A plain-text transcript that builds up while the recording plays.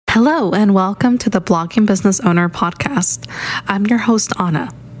Hello, and welcome to the Blogging Business Owner Podcast. I'm your host, Anna.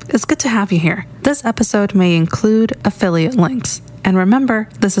 It's good to have you here. This episode may include affiliate links. And remember,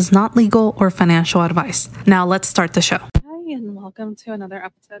 this is not legal or financial advice. Now let's start the show. Hi, and welcome to another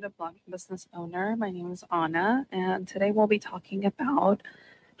episode of Blogging Business Owner. My name is Anna, and today we'll be talking about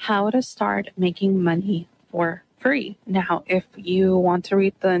how to start making money for free. Now, if you want to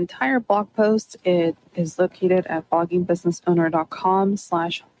read the entire blog post, it is located at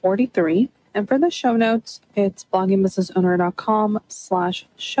bloggingbusinessowner.com/43. And for the show notes, it's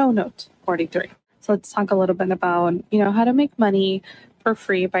bloggingbusinessowner.com/shownotes43. So let's talk a little bit about, how to make money for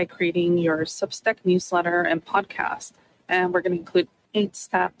free by creating your Substack newsletter and podcast. And we're going to include 8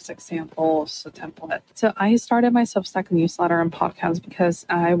 steps, examples, a template. So I started my Substack newsletter and podcast because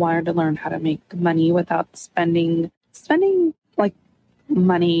I wanted to learn how to make money without spending like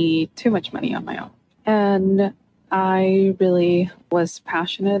too much money on my own. And I really was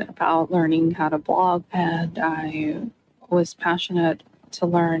passionate about learning how to blog, and I was passionate to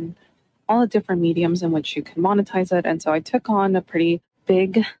learn all the different mediums in which you can monetize it. And so I took on a pretty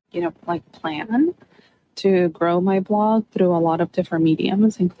big, plan to grow my blog through a lot of different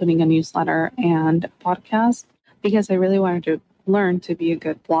mediums, including a newsletter and a podcast, because I really wanted to learn to be a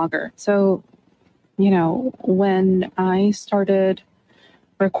good blogger. So, when I started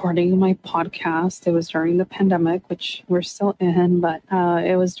recording my podcast, it was during the pandemic, which we're still in, but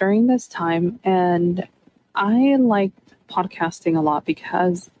it was during this time. And I liked podcasting a lot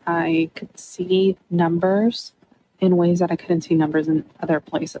because I could see numbers in ways that I couldn't see numbers in other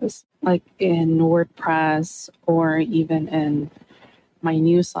places, like in WordPress or even in my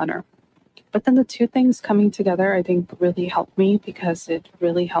newsletter. But then the two things coming together, I think, really helped me because it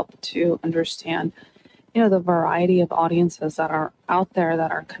really helped to understand, the variety of audiences that are out there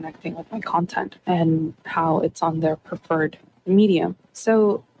that are connecting with my content and how it's on their preferred medium.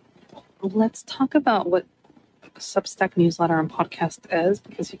 So let's talk about what Substack newsletter and podcast is,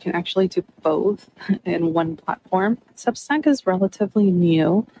 because you can actually do both in one platform. Substack is relatively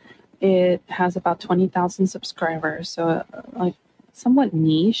new. It has about 20,000 subscribers, so somewhat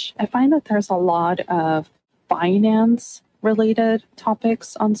niche. I find that there's a lot of finance related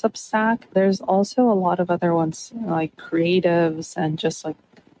topics on Substack. There's also a lot of other ones like creatives and just like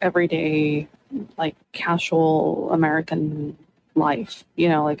everyday, like casual American life,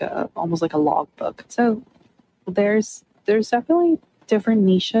 almost like a logbook. So there's definitely different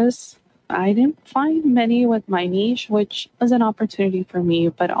niches. I didn't find many with my niche, which was an opportunity for me,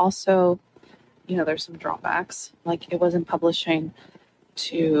 but also, there's some drawbacks. Like it wasn't publishing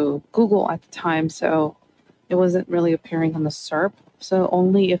to Google at the time, so it wasn't really appearing on the SERP. So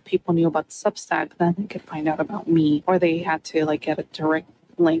only if people knew about Substack, then they could find out about me, or they had to get a direct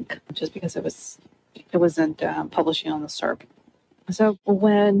link just because it wasn't publishing on the SERP. So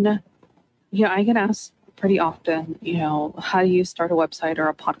when, I get asked pretty often, how do you start a website or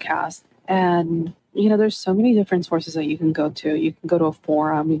a podcast? And, there's so many different sources that you can go to. You can go to a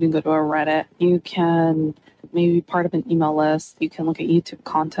forum, you can go to a Reddit, you can maybe be part of an email list, you can look at YouTube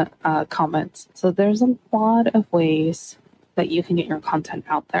content comments. So there's a lot of ways that you can get your content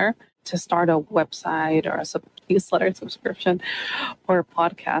out there to start a website or a newsletter subscription or a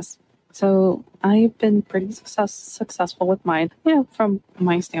podcast. So I've been pretty successful with mine, from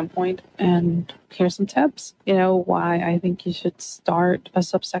my standpoint. And here's some tips, why I think you should start a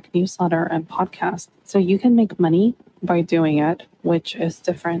Substack newsletter and podcast. So you can make money by doing it, which is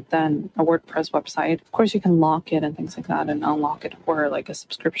different than a WordPress website. Of course, you can lock it and things like that and unlock it for like a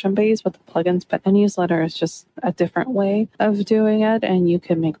subscription base with the plugins, but a newsletter is just a different way of doing it. And you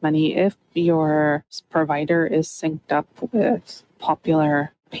can make money if your provider is synced up with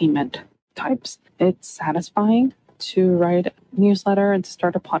popular payment types. It's satisfying to write a newsletter and to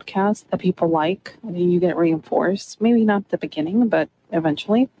start a podcast that people like. I mean, you get reinforced, maybe not at the beginning, but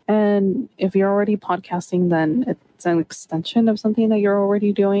eventually. And if you're already podcasting, then it's an extension of something that you're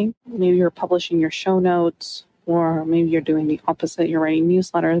already doing. Maybe you're publishing your show notes, or maybe you're doing the opposite. You're writing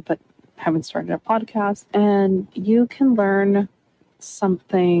newsletters, but haven't started a podcast. And you can learn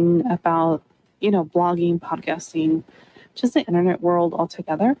something about, blogging, podcasting, just the internet world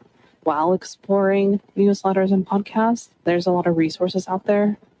altogether while exploring newsletters and podcasts. There's a lot of resources out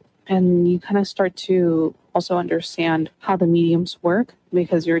there, and you kind of start to also understand how the mediums work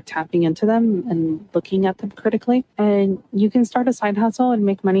because you're tapping into them and looking at them critically. And you can start a side hustle and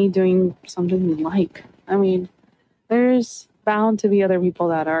make money doing something you like. I mean, there's bound to be other people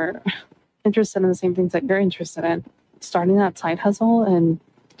that are interested in the same things that you're interested in. Starting that side hustle and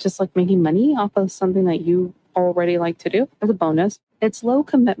just making money off of something that you already like to do as a bonus. It's low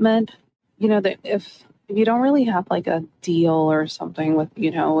commitment. That if If you don't really have like a deal or something with,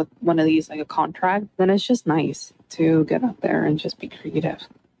 with one of these, like a contract, then it's just nice to get out there and just be creative.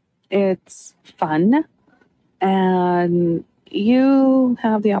 It's fun, and you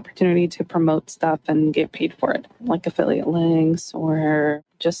have the opportunity to promote stuff and get paid for it, like affiliate links or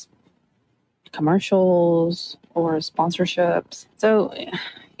just commercials or sponsorships. So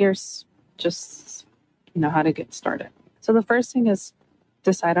here's just how to get started. So the first thing is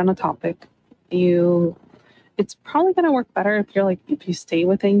decide on a topic. It's probably going to work better if you stay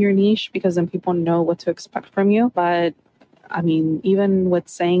within your niche, because then people know what to expect from you. But I mean, even with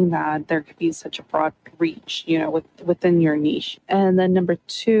saying that, there could be such a broad reach, within your niche. And then number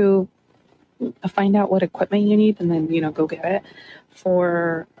two, find out what equipment you need, and then, go get it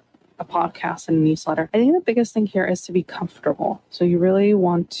for a podcast and a newsletter. I think the biggest thing here is to be comfortable. So you really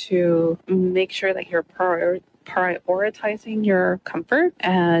want to make sure that you're prioritizing your comfort,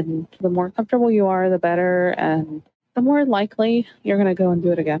 and the more comfortable you are, the better, and the more likely you're going to go and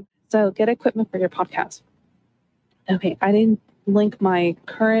do it again. So get equipment for your podcast. Okay, I didn't link my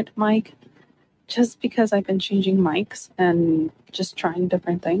current mic just because I've been changing mics and just trying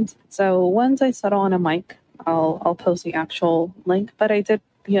different things. So once I settle on a mic, I'll post the actual link. But I did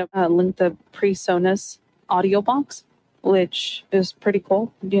link the PreSonus audio box, which is pretty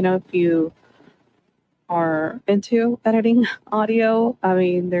cool. If you are into editing audio, I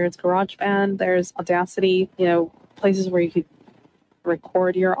mean, there's GarageBand, there's Audacity, places where you could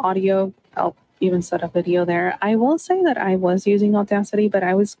record your audio. I'll even set a video there. I will say that I was using Audacity, but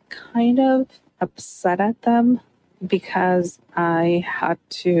I was kind of upset at them because I had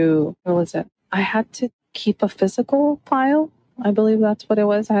to, I had to keep a physical file. I believe that's what it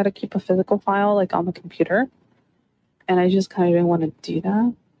was. I had to keep a physical file like on the computer, and I just kind of didn't want to do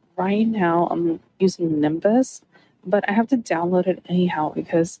that. Right now I'm using Nimbus, but I have to download it anyhow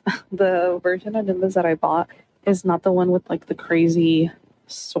because the version of Nimbus that I bought is not the one with like the crazy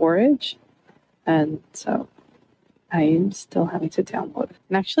storage. And so I'm still having to download it.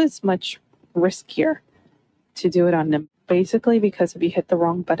 And actually, it's much riskier to do it on Nimbus. Basically, because if you hit the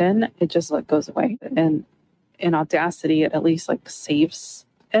wrong button, it just goes away. And in Audacity, it at least saves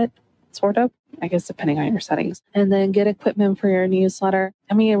it, sort of, I guess, depending on your settings. And then get equipment for your newsletter.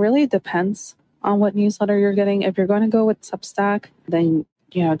 I mean, it really depends on what newsletter you're getting. If you're going to go with Substack, then,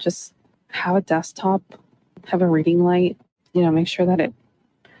 just have a desktop, have a reading light, make sure that it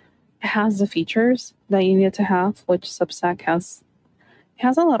has the features that you need to have, which Substack has. It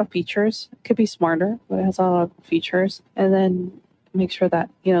has a lot of features. It could be smarter, but it has a lot of features. And then make sure that,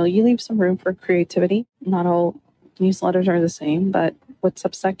 you leave some room for creativity. Not all newsletters are the same, but with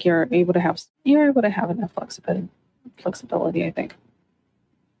Substack, you're able to have enough flexibility, I think.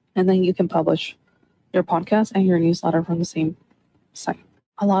 And then you can publish your podcast and your newsletter from the same site.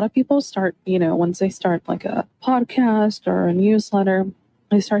 A lot of people start, once they start like a podcast or a newsletter,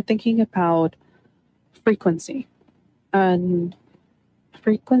 they start thinking about frequency. And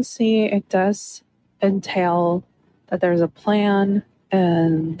frequency, it does entail that there's a plan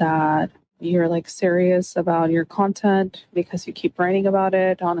and that you're serious about your content because you keep writing about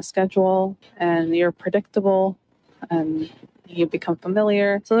it on a schedule, and you're predictable and you become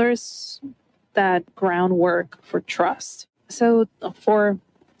familiar. So there's that groundwork for trust. So 4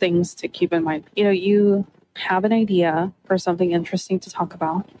 things to keep in mind. You have an idea for something interesting to talk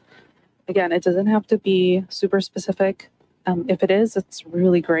about. Again, it doesn't have to be super specific. If it is, it's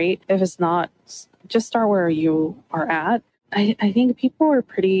really great. If it's not, just start where you are at. I think people are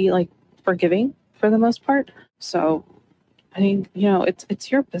pretty forgiving for the most part. So I think,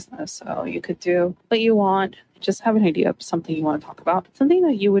 it's your business. So you could do what you want. Just have an idea of something you want to talk about. Something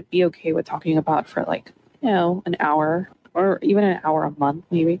that you would be okay with talking about for an hour or even an hour a month,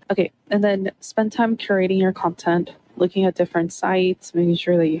 maybe. Okay. And then spend time curating your content, looking at different sites, making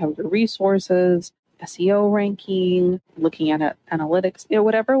sure that you have your resources, SEO ranking, looking at analytics,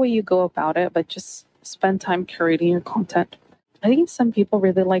 whatever way you go about it, but just spend time curating your content. I think some people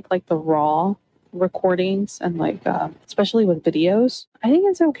really like the raw recordings and especially with videos. I think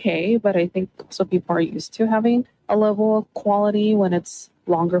it's okay, but I think also people are used to having a level of quality when it's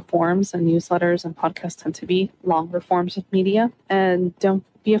longer forms, and newsletters and podcasts tend to be longer forms of media. And don't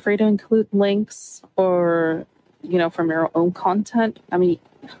be afraid to include links or, from your own content. I mean,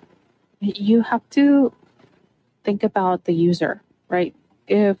 you have to think about the user, right?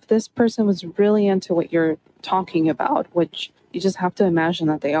 If this person was really into what you're talking about, which you just have to imagine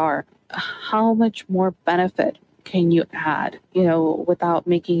that they are, how much more benefit can you add, without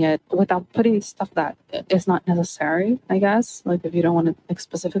putting stuff that is not necessary, I guess. If you don't want to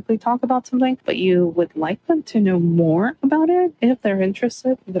specifically talk about something, but you would like them to know more about it, if they're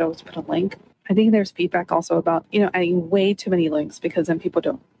interested, you could always put a link. I think there's feedback also about, adding way too many links because then people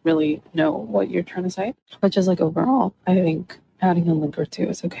don't really know what you're trying to say. But just like overall, I think adding a link or two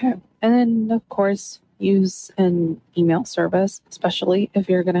is okay. And then, of course, use an email service, especially if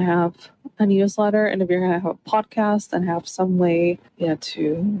you're going to have a newsletter and if you're going to have a podcast and have some way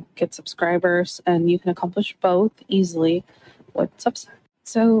to get subscribers. And you can accomplish both easily with Substack.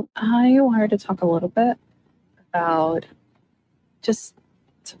 So I wanted to talk a little bit about just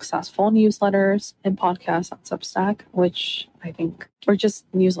successful newsletters and podcasts on Substack, which I think, or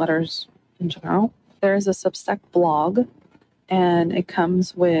just newsletters in general. There's a Substack blog, and it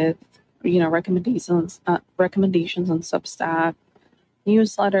comes with, recommendations on Substack,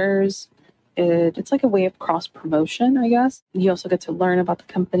 newsletters. It's like a way of cross promotion, I guess. You also get to learn about the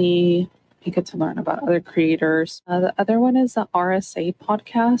company. You get to learn about other creators. The other one is the RSA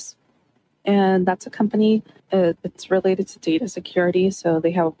podcast. And that's a company that's related to data security. So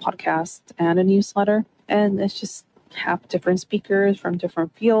they have a podcast and a newsletter. And it's just have different speakers from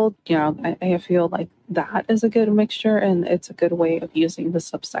different fields. I feel like that is a good mixture, and it's a good way of using the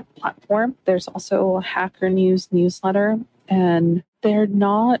Substack platform. There's also a Hacker News newsletter, and they're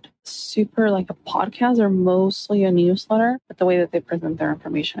not super like a podcast. They're mostly a newsletter, but the way that they present their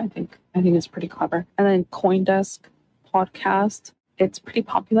information, I think is pretty clever. And then CoinDesk podcast. It's pretty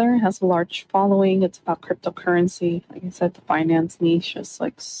popular. It has a large following. It's about cryptocurrency. Like I said, the finance niche is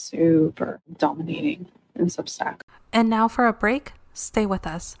like super dominating in Substack. And now for a break, stay with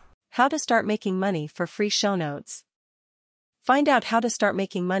us. How to start making money for free show notes. Find out how to start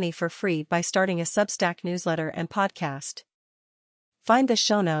making money for free by starting a Substack newsletter and podcast. Find the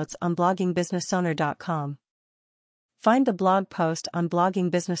show notes on bloggingbusinessowner.com. Find the blog post on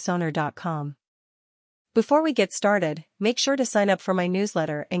bloggingbusinessowner.com. Before we get started, make sure to sign up for my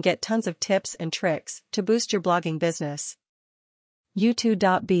newsletter and get tons of tips and tricks to boost your blogging business.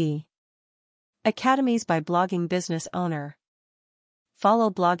 U2.B Academies by Blogging Business Owner. Follow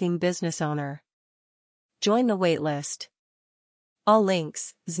Blogging Business Owner. Join the waitlist. All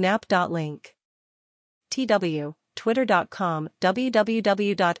links, snap.link. TW, twitter.com,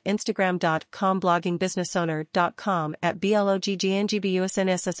 www.instagram.com, bloggingbusinessowner.com, at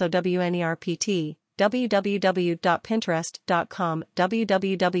bloggingbusinessownerpt, www.pinterest.com,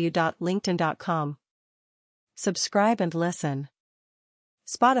 www.linkedin.com. Subscribe and listen.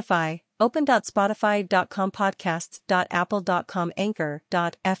 Spotify, open.spotify.com, podcasts.apple.com,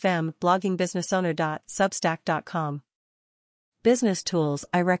 anchor.fm, bloggingbusinessowner.substack.com. Business tools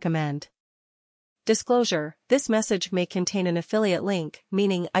I recommend. Disclosure: this message may contain an affiliate link,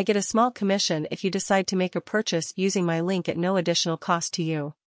 meaning I get a small commission if you decide to make a purchase using my link at no additional cost to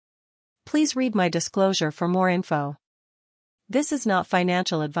you. Please read my disclosure for more info. This is not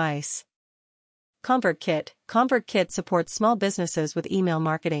financial advice. ConvertKit. ConvertKit supports small businesses with email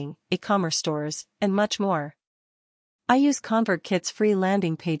marketing, e-commerce stores, and much more. I use ConvertKit's free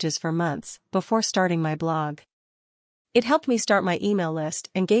landing pages for months before starting my blog. It helped me start my email list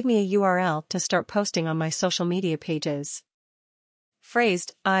and gave me a URL to start posting on my social media pages.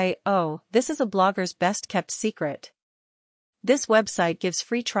 Phrased.io. This is a blogger's best kept secret. This website gives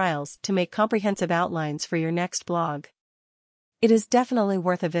free trials to make comprehensive outlines for your next blog. It is definitely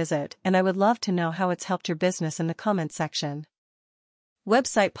worth a visit, and I would love to know how it's helped your business in the comments section.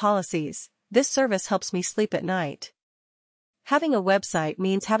 Website policies. This service helps me sleep at night. Having a website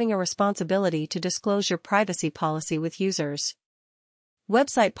means having a responsibility to disclose your privacy policy with users.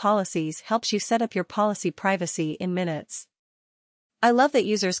 Website policies helps you set up your policy privacy in minutes. I love that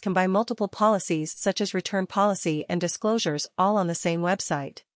users can buy multiple policies such as return policy and disclosures all on the same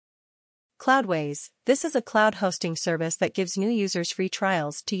website. Cloudways. This is a cloud hosting service that gives new users free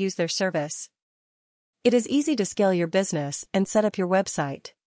trials to use their service. It is easy to scale your business and set up your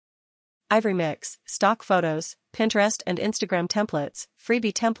website. IvoryMix, stock photos, Pinterest and Instagram templates,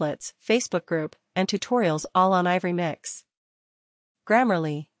 freebie templates, Facebook group, and tutorials all on IvoryMix.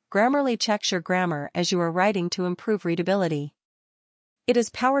 Grammarly. Grammarly checks your grammar as you are writing to improve readability. It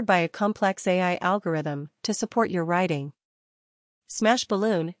is powered by a complex AI algorithm to support your writing.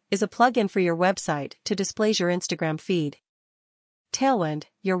 Smashballoon is a plugin for your website to display your Instagram feed. Tailwind,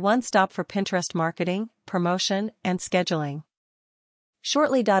 your one-stop for Pinterest marketing, promotion, and scheduling.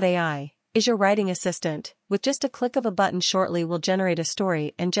 Shortly.ai is your writing assistant. With just a click of a button, Shortly will generate a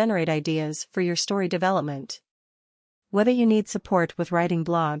story and generate ideas for your story development. Whether you need support with writing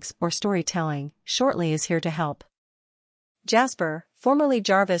blogs or storytelling, Shortly is here to help. Jasper, formerly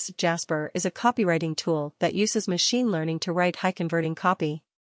Jarvis. Jasper is a copywriting tool that uses machine learning to write high-converting copy.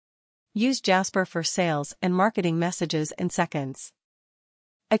 Use Jasper for sales and marketing messages in seconds.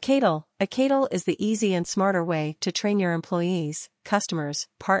 Acadal. Acadal is the easy and smarter way to train your employees, customers,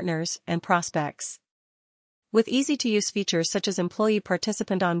 partners, and prospects. With easy-to-use features such as employee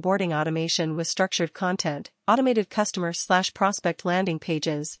participant onboarding automation with structured content, automated customer/prospect landing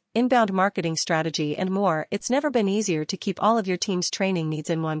pages, inbound marketing strategy and more, it's never been easier to keep all of your team's training needs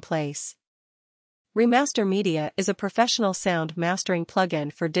in one place. Remaster Media is a professional sound mastering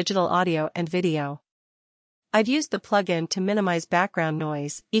plugin for digital audio and video. I've used the plugin to minimize background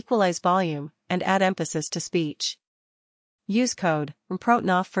noise, equalize volume, and add emphasis to speech. Use code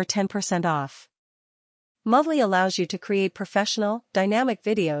RMPROTNOF for 10% off. Movely allows you to create professional, dynamic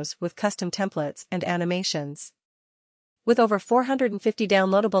videos with custom templates and animations. With over 450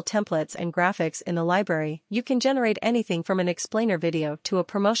 downloadable templates and graphics in the library, you can generate anything from an explainer video to a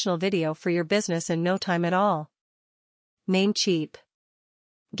promotional video for your business in no time at all. Namecheap.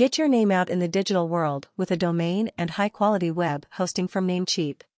 Get your name out in the digital world with a domain and high-quality web hosting from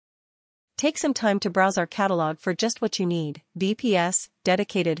Namecheap. Take some time to browse our catalog for just what you need: VPS,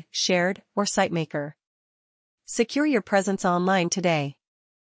 dedicated, shared, or SiteMaker. Secure your presence online today.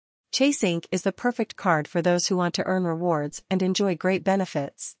 Chase Inc. is the perfect card for those who want to earn rewards and enjoy great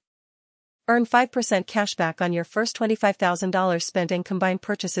benefits. Earn 5% cashback on your first $25,000 spent in combined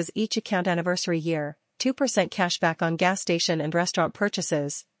purchases each account anniversary year, 2% cashback on gas station and restaurant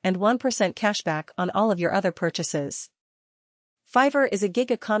purchases, and 1% cashback on all of your other purchases. Fiverr is a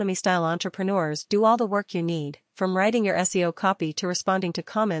gig economy style entrepreneurs do all the work you need, from writing your SEO copy to responding to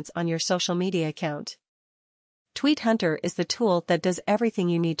comments on your social media account. Tweet Hunter is the tool that does everything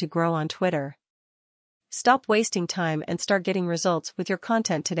you need to grow on Twitter. Stop wasting time and start getting results with your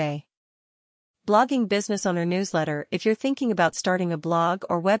content today. Blogging Business Owner Newsletter. If you're thinking about starting a blog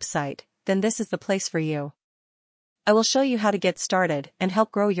or website, then this is the place for you. I will show you how to get started and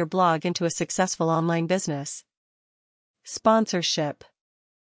help grow your blog into a successful online business. Sponsorship.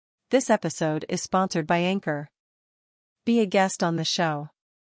 This episode is sponsored by Anchor. Be a guest on the show.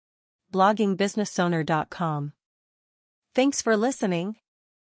 bloggingbusinessowner.com. Thanks for listening.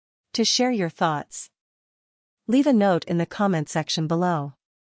 To share your thoughts, leave a note in the comment section below.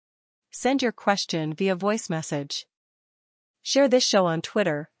 Send your question via voice message. Share this show on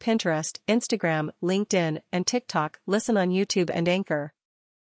Twitter, Pinterest, Instagram, LinkedIn, and TikTok. Listen on YouTube and Anchor.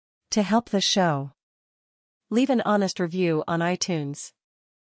 To help the show, leave an honest review on iTunes.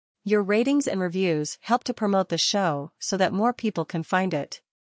 Your ratings and reviews help to promote the show so that more people can find it.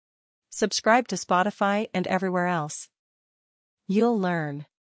 Subscribe to Spotify and everywhere else. You'll learn.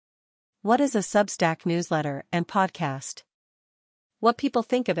 What is a Substack newsletter and podcast? What people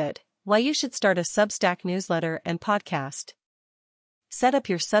think of it, why you should start a Substack newsletter and podcast. Set up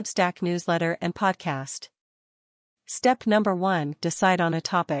your Substack newsletter and podcast. Step number 1, decide on a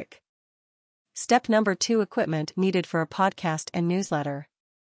topic. Step number 2, equipment needed for a podcast and newsletter.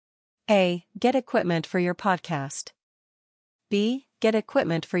 A. Get equipment for your podcast. B. Get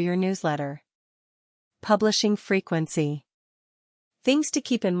equipment for your newsletter. Publishing frequency. Things to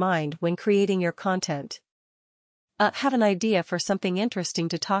keep in mind when creating your content. Have an idea for something interesting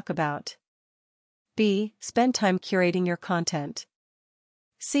to talk about. B. Spend time curating your content.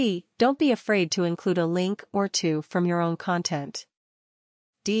 C. Don't be afraid to include a link or two from your own content.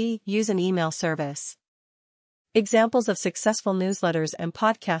 D. Use an email service. Examples of successful newsletters and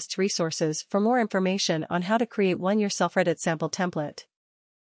podcasts. Resources for more information on how to create one yourself. Reddit sample template.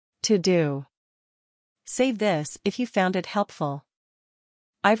 To do. Save this if you found it helpful.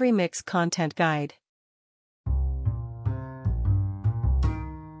 Ivory Mix Content Guide.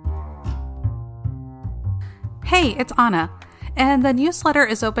 Hey, it's Anna, and the newsletter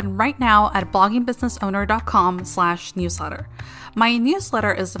is open right now at bloggingbusinessowner.com/newsletter. My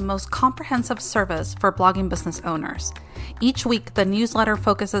newsletter is the most comprehensive service for blogging business owners. Each week, the newsletter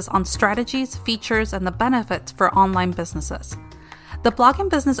focuses on strategies, features, and the benefits for online businesses. The Blogging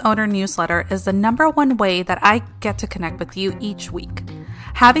Business Owner newsletter is the #1 way that I get to connect with you each week.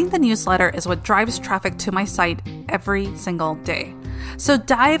 Having the newsletter is what drives traffic to my site every single day. So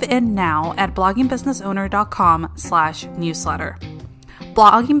dive in now at bloggingbusinessowner.com/newsletter.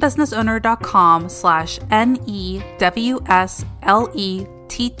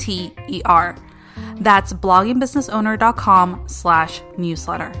 bloggingbusinessowner.com/NEWSLETTER. That's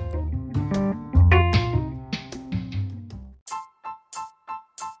bloggingbusinessowner.com/newsletter.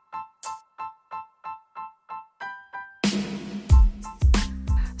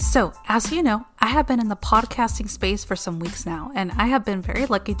 So, as you know, I have been in the podcasting space for some weeks now, and I have been very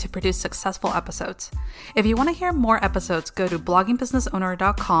lucky to produce successful episodes. If you want to hear more episodes, go to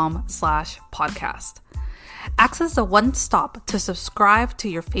bloggingbusinessowner.com/podcast. Access a one-stop to subscribe to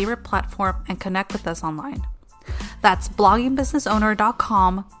your favorite platform and connect with us online. That's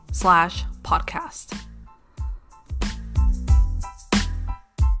bloggingbusinessowner.com/podcast.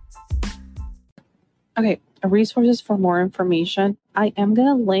 Okay, resources for more information. I am going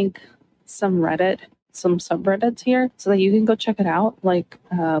to link some subreddits here so that you can go check it out, like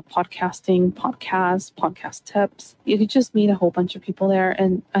podcasting, podcast tips. You could just meet a whole bunch of people there.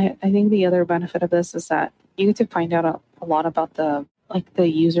 And I think the other benefit of this is that you get to find out a lot about the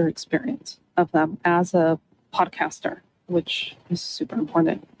user experience of them as a podcaster, which is super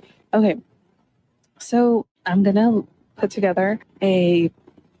important. Okay, so I'm going to put together a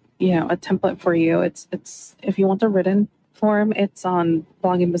template for you. It's if you want the written form, it's on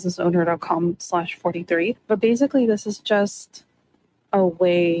bloggingbusinessowner.com/43. But basically, this is just a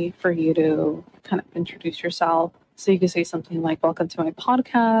way for you to kind of introduce yourself. So you can say something like, "Welcome to my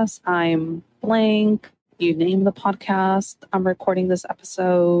podcast. I'm blank." You name the podcast. I'm recording this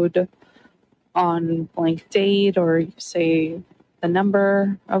episode on blank date, or you say the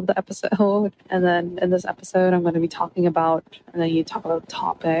number of the episode. And then in this episode, I'm going to be talking about, and then you talk about the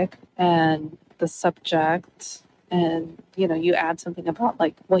topic and the subject. And, you add something about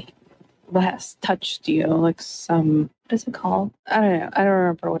like what has touched you, like some, what is it called? I don't know. I don't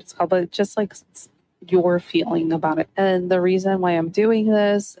remember what it's called, but just like your feeling about it. And the reason why I'm doing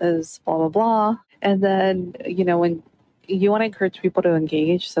this is blah, blah, blah. And then, when you want to encourage people to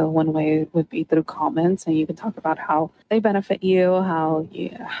engage. So one way would be through comments, and you can talk about how they benefit you, how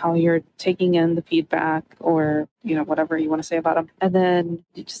you're taking in the feedback, or, whatever you want to say about them. And then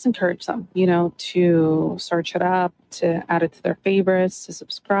you just encourage them, to search it up, to add it to their favorites, to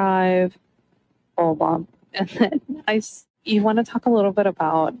subscribe, blah, blah, blah. And then you want to talk a little bit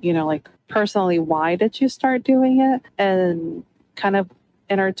about, like personally, why did you start doing it, and kind of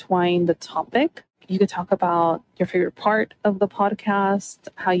intertwine the topic. You could talk about your favorite part of the podcast,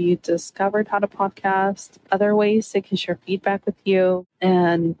 how you discovered how to podcast, other ways they can share feedback with you,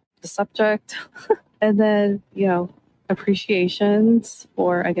 and the subject. And then, appreciations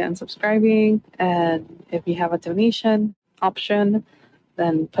for, again, subscribing. And if you have a donation option,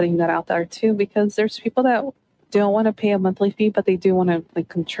 then putting that out there too, because there's people that don't want to pay a monthly fee, but they do want to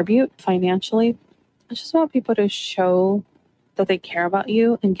contribute financially. I just want people to show that they care about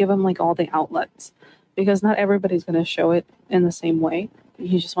you and give them all the outlets, because not everybody's going to show it in the same way.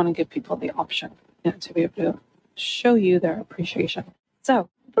 You just want to give people the option to be able to show you their appreciation. So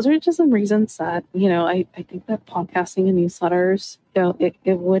those are just some reasons that, I think that podcasting and newsletters,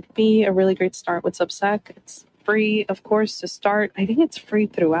 it would be a really great start with Substack. It's free, of course, to start. I think it's free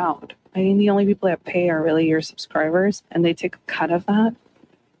throughout. I think the only people that pay are really your subscribers, and they take a cut of that.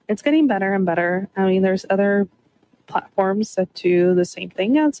 It's getting better and better. I mean, there's other platforms that do the same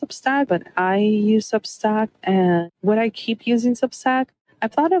thing as Substack, but I use Substack. And would I keep using Substack?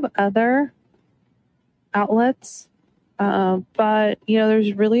 I've thought of other outlets, but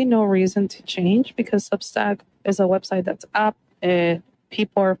there's really no reason to change, because Substack is a website that's up.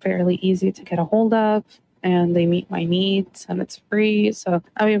 People are fairly easy to get a hold of, and they meet my needs, and it's free. So,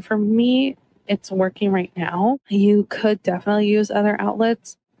 for me, it's working right now. You could definitely use other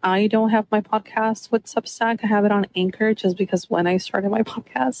outlets. I don't have my podcast with Substack. I have it on Anchor, just because when I started my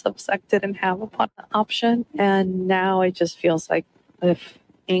podcast, Substack didn't have a podcast option. And now it just feels like if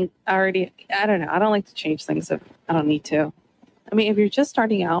I don't know. I don't like to change things if I don't need to. If you're just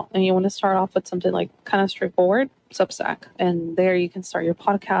starting out and you want to start off with something kind of straightforward, Substack. And there you can start your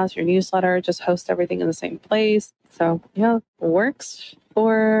podcast, your newsletter, just host everything in the same place. So, it works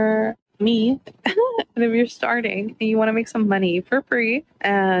for me. And if you're starting and you want to make some money for free,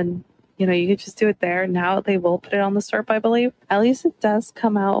 and you could just do it there. Now they will put it on the SERP, I believe. At least it does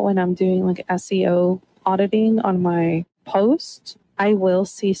come out when I'm doing SEO auditing on my post. I will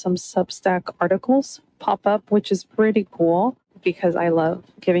see some Substack articles pop up, which is pretty cool, because I love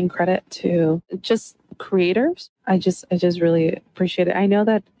giving credit to just creators. I just really appreciate it. I know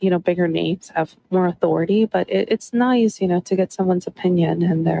that, bigger names have more authority, but it's nice, to get someone's opinion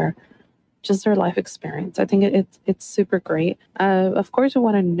and their life experience. I think it's super great. Of course, we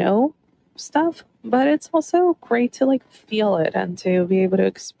want to know stuff, but it's also great to feel it and to be able to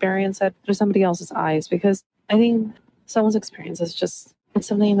experience it through somebody else's eyes, because I think someone's experience is it's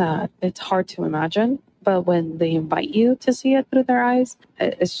something that it's hard to imagine, but when they invite you to see it through their eyes,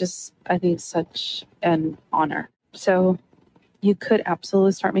 it's just, I think, such an honor. So you could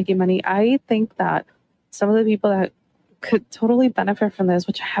absolutely start making money. I think that some of the people that could totally benefit from this,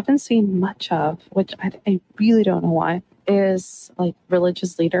 which I haven't seen much of, which I really don't know why, is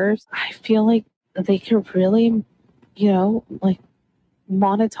religious leaders. I feel like they could really,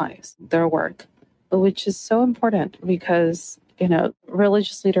 monetize their work, which is so important, because,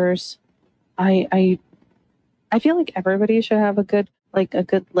 religious leaders, I I feel like everybody should have a good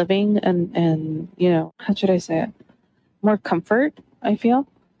living and, how should I say it? More comfort, I feel,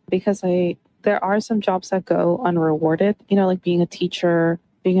 because there are some jobs that go unrewarded, like being a teacher,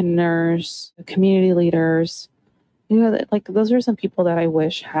 being a nurse, community leaders, like those are some people that I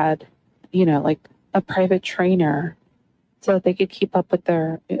wish had, like a private trainer so that they could keep up with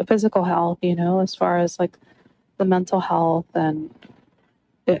their physical health, as far as like the mental health. And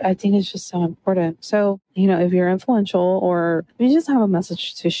I think it's just so important. So, if you're influential or you just have a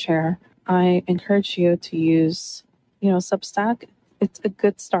message to share, I encourage you to use, Substack. It's a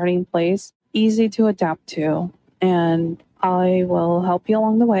good starting place, easy to adapt to, and I will help you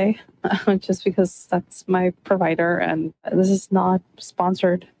along the way just because that's my provider. And this is not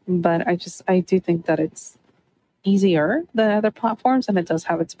sponsored, but I do think that it's easier than other platforms and it does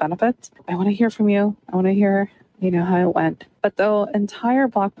have its benefits. I want to hear from you. I want to hear, how it went. But the entire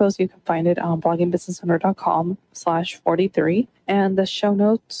blog post, you can find it on bloggingbusinessowner.com/43. And the show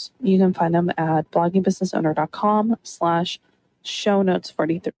notes, you can find them at bloggingbusinessowner.com/show notes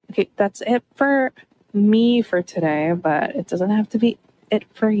 43. Okay, that's it for me for today, but it doesn't have to be it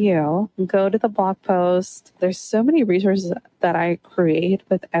for you. Go to the blog post. There's so many resources that I create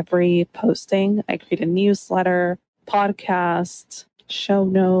with every posting. I create a newsletter, podcast, show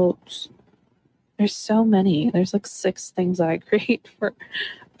notes. There's so many. There's like 6 things that I create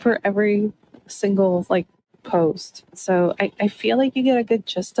for every single post. So I feel like you get a good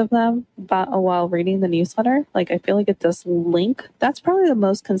gist of them while reading the newsletter. Like I feel like it does link. That's probably the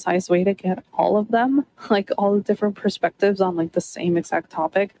most concise way to get all of them, like all the different perspectives on like the same exact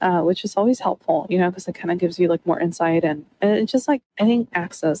topic, which is always helpful, because it kind of gives you like more insight and it's just like, I think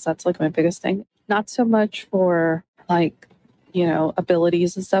access, that's like my biggest thing. Not so much for like,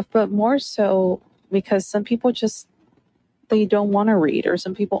 abilities and stuff, but more so because some people just they don't want to read, or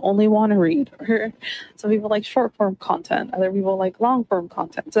some people only want to read, or some people like short form content, other people like long form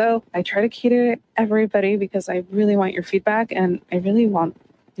content. So I try to cater to everybody because I really want your feedback, and I really want,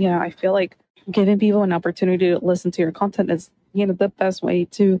 I feel like giving people an opportunity to listen to your content is, the best way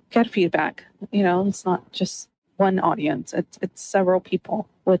to get feedback. It's not just one audience, it's several people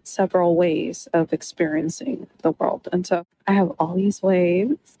with several ways of experiencing the world. And so I have all these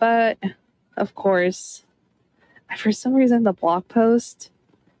ways, but of course, for some reason, the blog post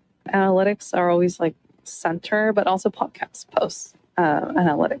analytics are always like center, but also podcast posts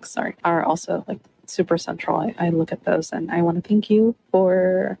analytics are also like super central. I look at those and I want to thank you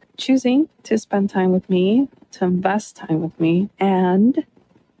for choosing to spend time with me, to invest time with me. And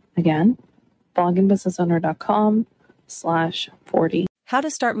again, bloggingbusinessowner.com/40. How to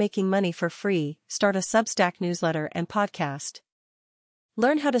start making money for free, start a Substack newsletter and podcast.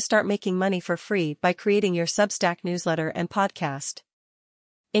 Learn how to start making money for free by creating your Substack newsletter and podcast.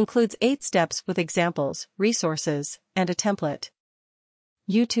 Includes 8 steps with examples, resources, and a template.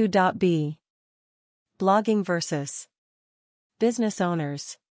 U2.B. Blogging versus business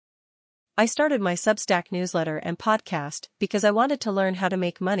owners. I started my Substack newsletter and podcast because I wanted to learn how to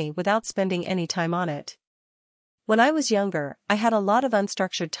make money without spending any time on it. When I was younger, I had a lot of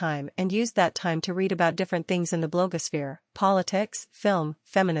unstructured time and used that time to read about different things in the blogosphere, politics, film,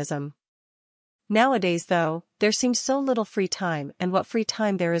 feminism. Nowadays though, there seems so little free time, and what free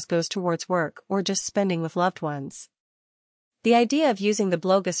time there is goes towards work or just spending with loved ones. The idea of using the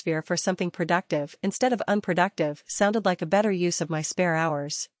blogosphere for something productive instead of unproductive sounded like a better use of my spare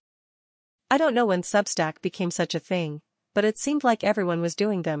hours. I don't know when Substack became such a thing, but it seemed like everyone was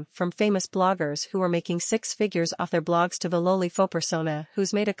doing them, from famous bloggers who were making 6 figures off their blogs to the lowly faux persona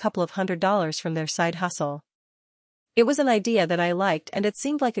who's made a couple of $100s from their side hustle. It was an idea that I liked and it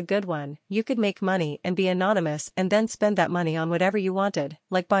seemed like a good one. You could make money and be anonymous and then spend that money on whatever you wanted,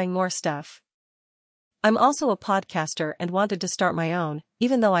 like buying more stuff. I'm also a podcaster and wanted to start my own,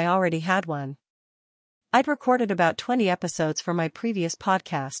 even though I already had one. I'd recorded about 20 episodes for my previous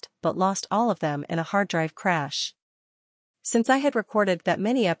podcast, but lost all of them in a hard drive crash. Since I had recorded that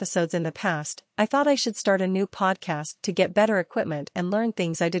many episodes in the past, I thought I should start a new podcast to get better equipment and learn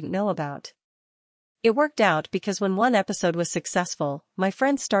things I didn't know about. It worked out because when one episode was successful, my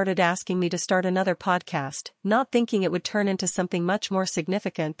friends started asking me to start another podcast, not thinking it would turn into something much more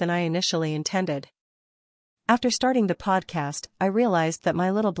significant than I initially intended. After starting the podcast, I realized that my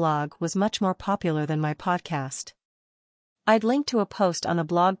little blog was much more popular than my podcast. I'd link to a post on a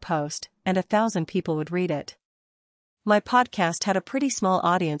blog post, and 1,000 people would read it. My podcast had a pretty small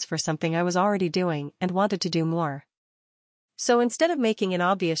audience for something I was already doing and wanted to do more. So instead of making an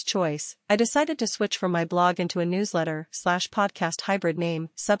obvious choice, I decided to switch from my blog into a newsletter/podcast hybrid name,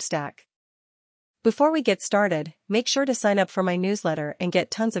 Substack. Before we get started, make sure to sign up for my newsletter and get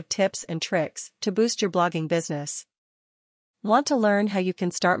tons of tips and tricks to boost your blogging business. Want to learn how you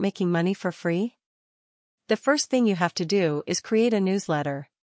can start making money for free? The first thing you have to do is create a newsletter.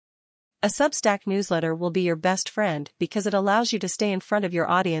 A Substack newsletter will be your best friend because it allows you to stay in front of your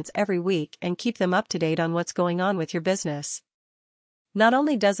audience every week and keep them up to date on what's going on with your business. Not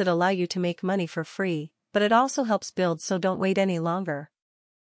only does it allow you to make money for free, but it also helps build, so don't wait any longer.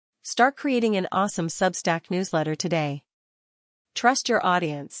 Start creating an awesome Substack newsletter today. Trust your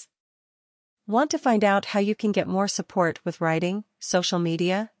audience. Want to find out how you can get more support with writing, social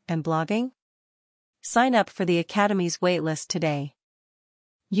media, and blogging? Sign up for the Academy's waitlist today.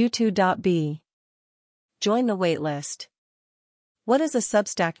 U2.B. Join the waitlist. What is a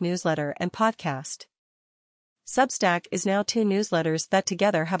Substack newsletter and podcast? Substack is now 2 newsletters that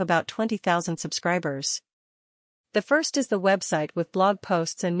together have about 20,000 subscribers. The first is the website with blog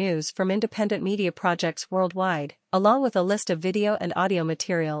posts and news from independent media projects worldwide, along with a list of video and audio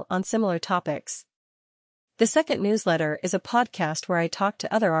material on similar topics. The second newsletter is a podcast where I talk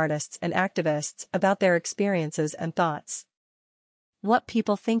to other artists and activists about their experiences and thoughts. What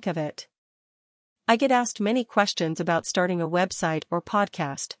people think of it. I get asked many questions about starting a website or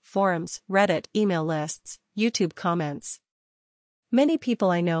podcast, forums, Reddit, email lists, YouTube comments. Many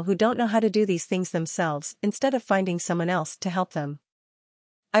people I know who don't know how to do these things themselves instead of finding someone else to help them.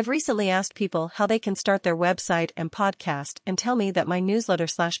 I've recently asked people how they can start their website and podcast and tell me that my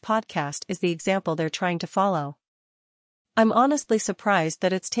newsletter/podcast is the example they're trying to follow. I'm honestly surprised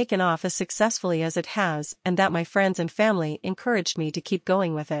that it's taken off as successfully as it has and that my friends and family encouraged me to keep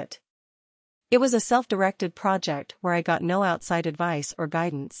going with it. It was a self-directed project where I got no outside advice or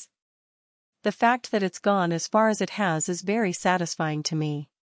guidance. The fact that it's gone as far as it has is very satisfying to me.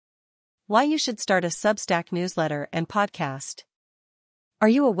 Why you should start a Substack newsletter and podcast. Are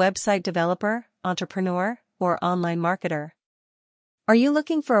you a website developer, entrepreneur, or online marketer? Are you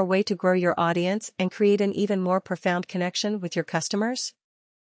looking for a way to grow your audience and create an even more profound connection with your customers?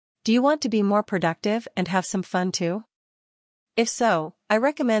 Do you want to be more productive and have some fun too? If so, I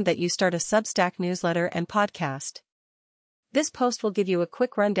recommend that you start a Substack newsletter and podcast. This post will give you a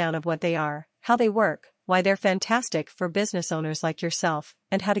quick rundown of what they are, how they work, why they're fantastic for business owners like yourself,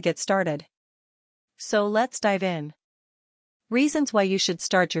 and how to get started. So let's dive in. Reasons why you should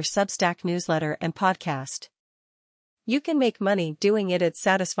start your Substack newsletter and podcast. You can make money doing it. It's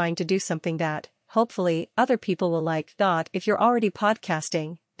satisfying to do something that, hopefully, other people will like. If you're already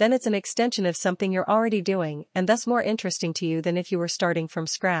podcasting, then it's an extension of something you're already doing and thus more interesting to you than if you were starting from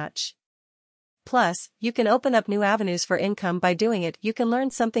scratch. Plus, you can open up new avenues for income by doing it. You can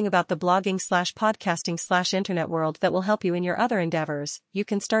learn something about the blogging/podcasting/internet world that will help you in your other endeavors. You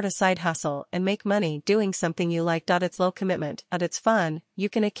can start a side hustle and make money doing something you like. It's low commitment, and it's fun. You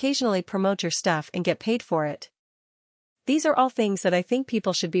can occasionally promote your stuff and get paid for it. These are all things that I think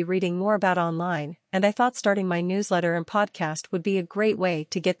people should be reading more about online, and I thought starting my newsletter and podcast would be a great way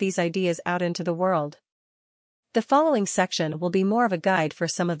to get these ideas out into the world. The following section will be more of a guide for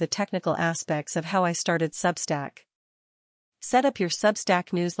some of the technical aspects of how I started Substack. Set up your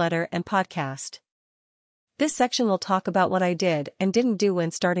Substack newsletter and podcast. This section will talk about what I did and didn't do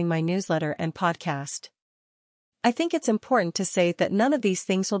when starting my newsletter and podcast. I think it's important to say that none of these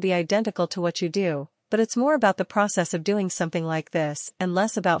things will be identical to what you do, but it's more about the process of doing something like this and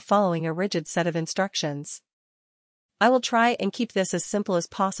less about following a rigid set of instructions. I will try and keep this as simple as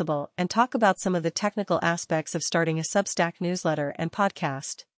possible and talk about some of the technical aspects of starting a Substack newsletter and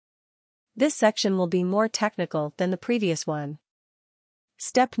podcast. This section will be more technical than the previous one.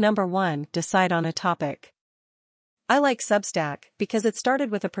 Step number 1: decide on a topic. I like Substack because it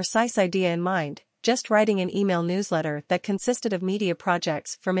started with a precise idea in mind, just writing an email newsletter that consisted of media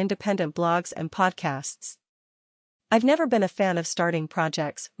projects from independent blogs and podcasts. I've never been a fan of starting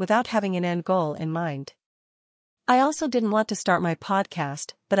projects without having an end goal in mind. I also didn't want to start my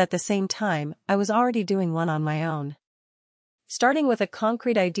podcast, but at the same time, I was already doing one on my own. Starting with a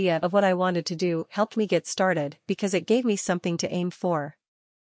concrete idea of what I wanted to do helped me get started because it gave me something to aim for.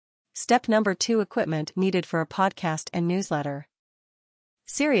 Step number 2: equipment needed for a podcast and newsletter.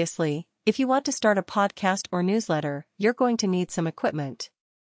 Seriously, if you want to start a podcast or newsletter, you're going to need some equipment.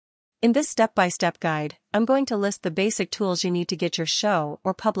 In this step-by-step guide, I'm going to list the basic tools you need to get your show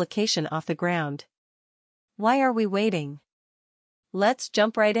or publication off the ground. Why are we waiting? Let's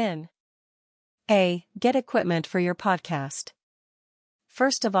jump right in. A. Get equipment for your podcast.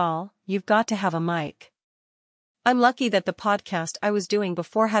 First of all, you've got to have a mic. I'm lucky that the podcast I was doing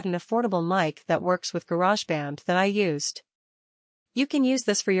before had an affordable mic that works with GarageBand that I used. You can use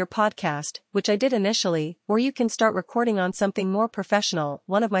this for your podcast, which I did initially, or you can start recording on something more professional.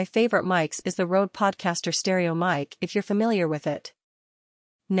 One of my favorite mics is the Rode Podcaster Stereo mic if you're familiar with it.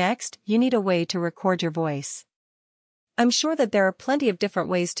 Next, you need a way to record your voice. I'm sure that there are plenty of different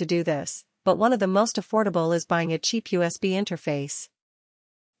ways to do this, but one of the most affordable is buying a cheap USB interface.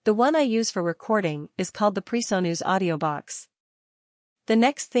 The one I use for recording is called the PreSonus AudioBox. The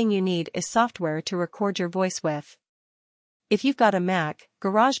next thing you need is software to record your voice with. If you've got a Mac,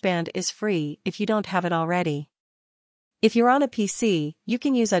 GarageBand is free if you don't have it already. If you're on a PC, you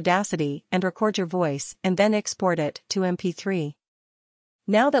can use Audacity and record your voice and then export it to MP3.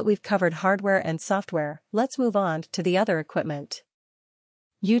 Now that we've covered hardware and software, let's move on to the other equipment.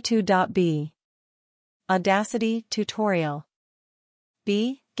 U2.B. Audacity Tutorial.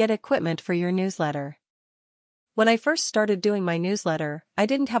 B. Get equipment for your newsletter. When I first started doing my newsletter, I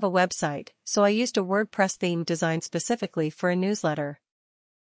didn't have a website, so I used a WordPress theme designed specifically for a newsletter.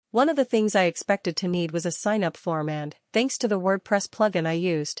 One of the things I expected to need was a sign-up form and, thanks to the WordPress plugin I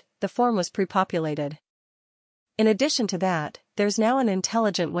used, the form was pre-populated. In addition to that, there's now an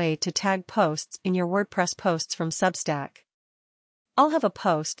intelligent way to tag posts in your WordPress posts from Substack. I'll have a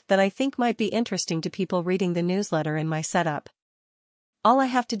post that I think might be interesting to people reading the newsletter in my setup. All I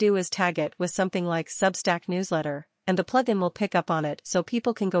have to do is tag it with something like Substack newsletter, and the plugin will pick up on it so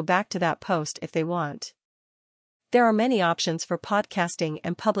people can go back to that post if they want. There are many options for podcasting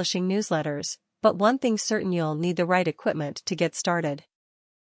and publishing newsletters, but one thing's certain: you'll need the right equipment to get started.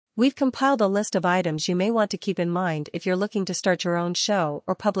 We've compiled a list of items you may want to keep in mind if you're looking to start your own show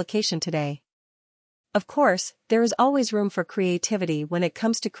or publication today. Of course, there is always room for creativity when it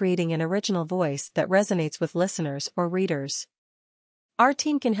comes to creating an original voice that resonates with listeners or readers. Our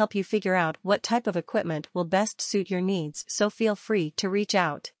team can help you figure out what type of equipment will best suit your needs, so feel free to reach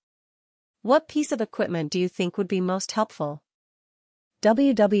out. What piece of equipment do you think would be most helpful?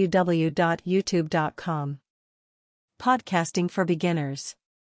 www.youtube.com. Podcasting for beginners.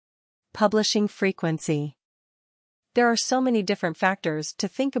 Publishing frequency. There are so many different factors to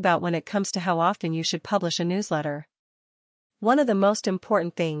think about when it comes to how often you should publish a newsletter. One of the most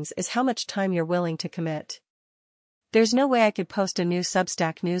important things is how much time you're willing to commit. There's no way I could post a new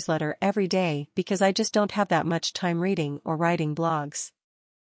Substack newsletter every day because I just don't have that much time reading or writing blogs.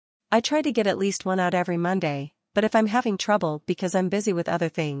 I try to get at least one out every Monday, but if I'm having trouble because I'm busy with other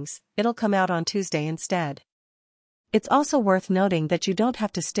things, it'll come out on Tuesday instead. It's also worth noting that you don't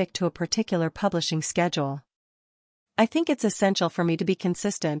have to stick to a particular publishing schedule. I think it's essential for me to be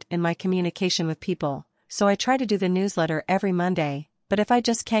consistent in my communication with people, so I try to do the newsletter every Monday, but if I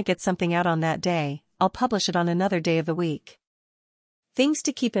just can't get something out on that day, I'll publish it on another day of the week. Things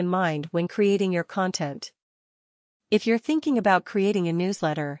to keep in mind when creating your content. If you're thinking about creating a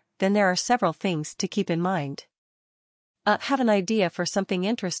newsletter, then there are several things to keep in mind. Have an idea for something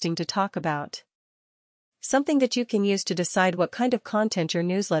interesting to talk about. Something that you can use to decide what kind of content your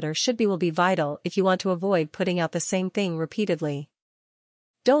newsletter should be will be vital if you want to avoid putting out the same thing repeatedly.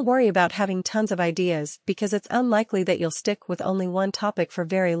 Don't worry about having tons of ideas because it's unlikely that you'll stick with only one topic for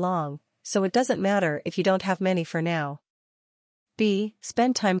very long, so it doesn't matter if you don't have many for now. B.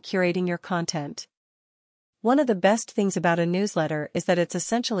 Spend time curating your content. One of the best things about a newsletter is that it's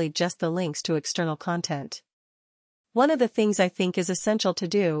essentially just the links to external content. One of the things I think is essential to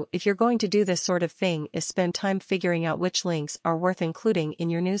do if you're going to do this sort of thing is spend time figuring out which links are worth including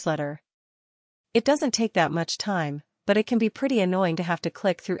in your newsletter. It doesn't take that much time, but it can be pretty annoying to have to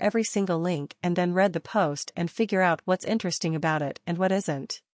click through every single link and then read the post and figure out what's interesting about it and what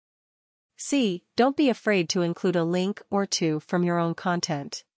isn't. C. Don't be afraid to include a link or two from your own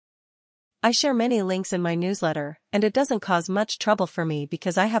content. I share many links in my newsletter, and it doesn't cause much trouble for me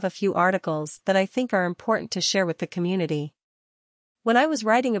because I have a few articles that I think are important to share with the community. When I was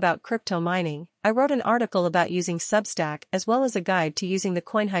writing about crypto mining, I wrote an article about using Substack as well as a guide to using the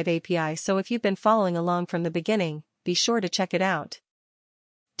CoinHive API, so if you've been following along from the beginning, be sure to check it out.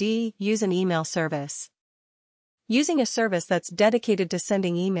 D. Use an email service. Using a service that's dedicated to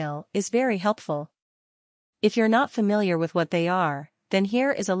sending email is very helpful. If you're not familiar with what they are, then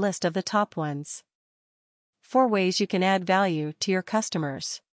here is a list of the top ones. 4 ways you can add value to your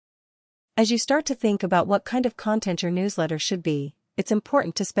customers. As you start to think about what kind of content your newsletter should be, it's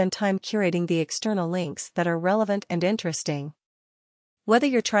important to spend time curating the external links that are relevant and interesting. Whether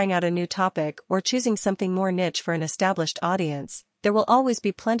you're trying out a new topic or choosing something more niche for an established audience, there will always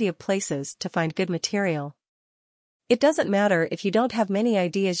be plenty of places to find good material. It doesn't matter if you don't have many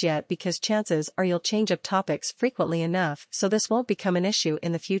ideas yet because chances are you'll change up topics frequently enough so this won't become an issue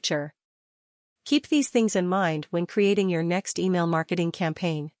in the future. Keep these things in mind when creating your next email marketing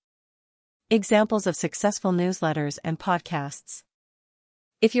campaign. Examples of successful newsletters and podcasts.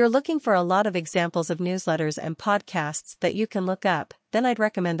 If you're looking for a lot of examples of newsletters and podcasts that you can look up, then I'd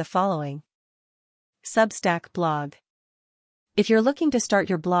recommend the following. Substack blog. If you're looking to start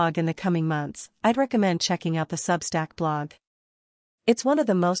your blog in the coming months, I'd recommend checking out the Substack blog. It's one of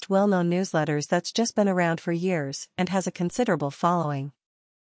the most well-known newsletters that's just been around for years and has a considerable following.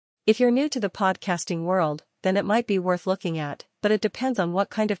 If you're new to the podcasting world, then it might be worth looking at, but it depends on what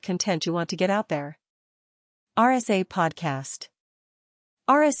kind of content you want to get out there. RSA Podcast.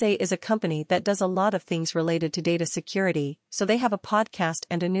 RSA is a company that does a lot of things related to data security, so they have a podcast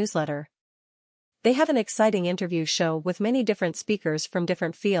and a newsletter. They have an exciting interview show with many different speakers from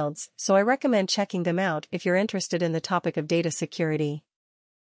different fields, so I recommend checking them out if you're interested in the topic of data security.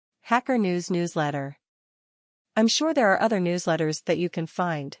 Hacker News Newsletter. I'm sure there are other newsletters that you can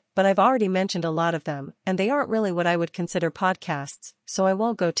find, but I've already mentioned a lot of them, and they aren't really what I would consider podcasts, so I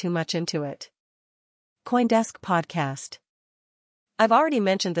won't go too much into it. CoinDesk Podcast. I've already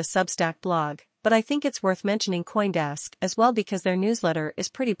mentioned the Substack blog, but I think it's worth mentioning CoinDesk as well because their newsletter is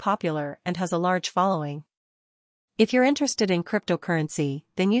pretty popular and has a large following. If you're interested in cryptocurrency,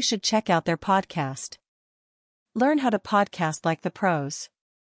 then you should check out their podcast. Learn how to podcast like the pros.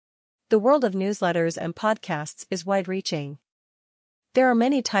 The world of newsletters and podcasts is wide-reaching. There are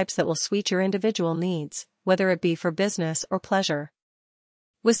many types that will suit your individual needs, whether it be for business or pleasure.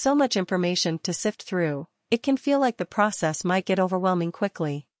 With so much information to sift through, it can feel like the process might get overwhelming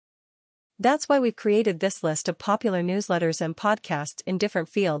quickly. That's why we've created this list of popular newsletters and podcasts in different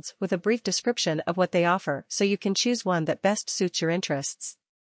fields with a brief description of what they offer so you can choose one that best suits your interests.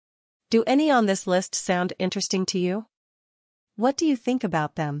 Do any on this list sound interesting to you? What do you think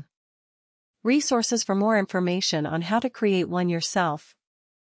about them? Resources for more information on how to create one yourself.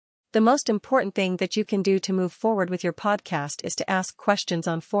 The most important thing that you can do to move forward with your podcast is to ask questions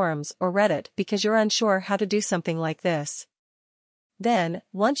on forums or Reddit because you're unsure how to do something like this. Then,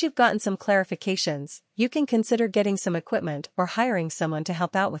 once you've gotten some clarifications, you can consider getting some equipment or hiring someone to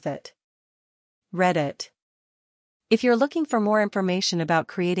help out with it. Reddit. If you're looking for more information about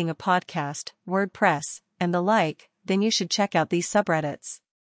creating a podcast, WordPress, and the like, then you should check out these subreddits.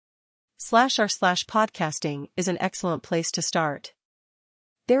 /r/podcasting is an excellent place to start.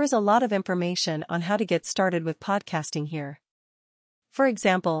 There is a lot of information on how to get started with podcasting here. For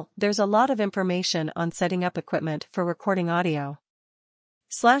example, there's a lot of information on setting up equipment for recording audio.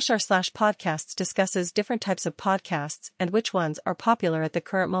 /r/podcasts discusses different types of podcasts and which ones are popular at the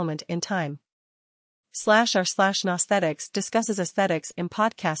current moment in time. /r/Nosthetics discusses aesthetics in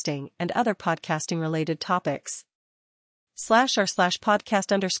podcasting and other podcasting related topics.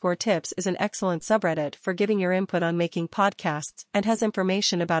 /r/podcast_tips is an excellent subreddit for giving your input on making podcasts and has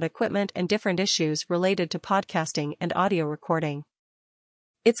information about equipment and different issues related to podcasting and audio recording.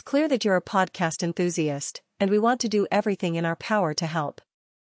 It's clear that you're a podcast enthusiast, and we want to do everything in our power to help.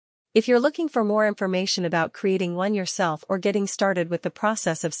 If you're looking for more information about creating one yourself or getting started with the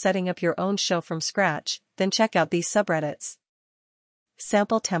process of setting up your own show from scratch, then check out these subreddits.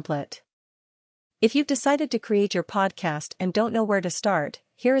 Sample template. If you've decided to create your podcast and don't know where to start,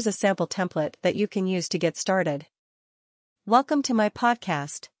 here is a sample template that you can use to get started. Welcome to my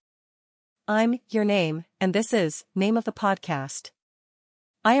podcast. I'm your name, and this is name of the podcast.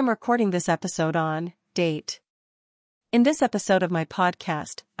 I am recording this episode on date. In this episode of my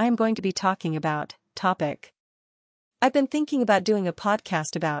podcast, I am going to be talking about topic. I've been thinking about doing a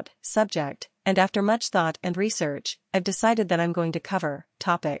podcast about subject, and after much thought and research, I've decided that I'm going to cover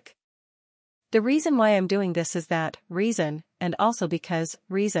topic. The reason why I'm doing this is that reason, and also because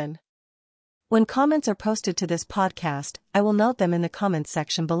reason. When comments are posted to this podcast, I will note them in the comments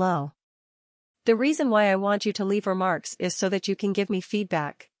section below. The reason why I want you to leave remarks is so that you can give me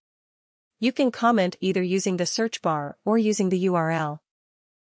feedback. You can comment either using the search bar or using the URL.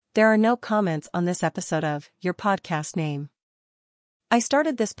 There are no comments on this episode of your podcast name. I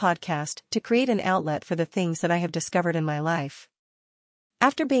started this podcast to create an outlet for the things that I have discovered in my life.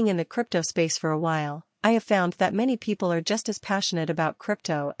 After being in the crypto space for a while, I have found that many people are just as passionate about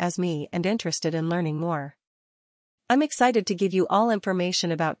crypto as me and interested in learning more. I'm excited to give you all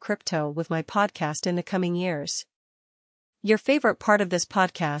information about crypto with my podcast in the coming years. Your favorite part of this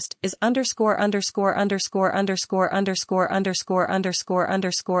podcast is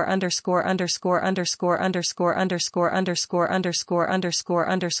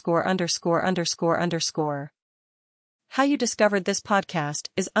How you discovered this podcast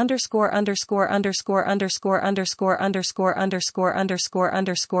is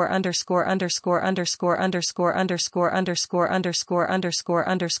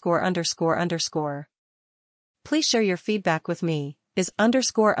Please share your feedback with me,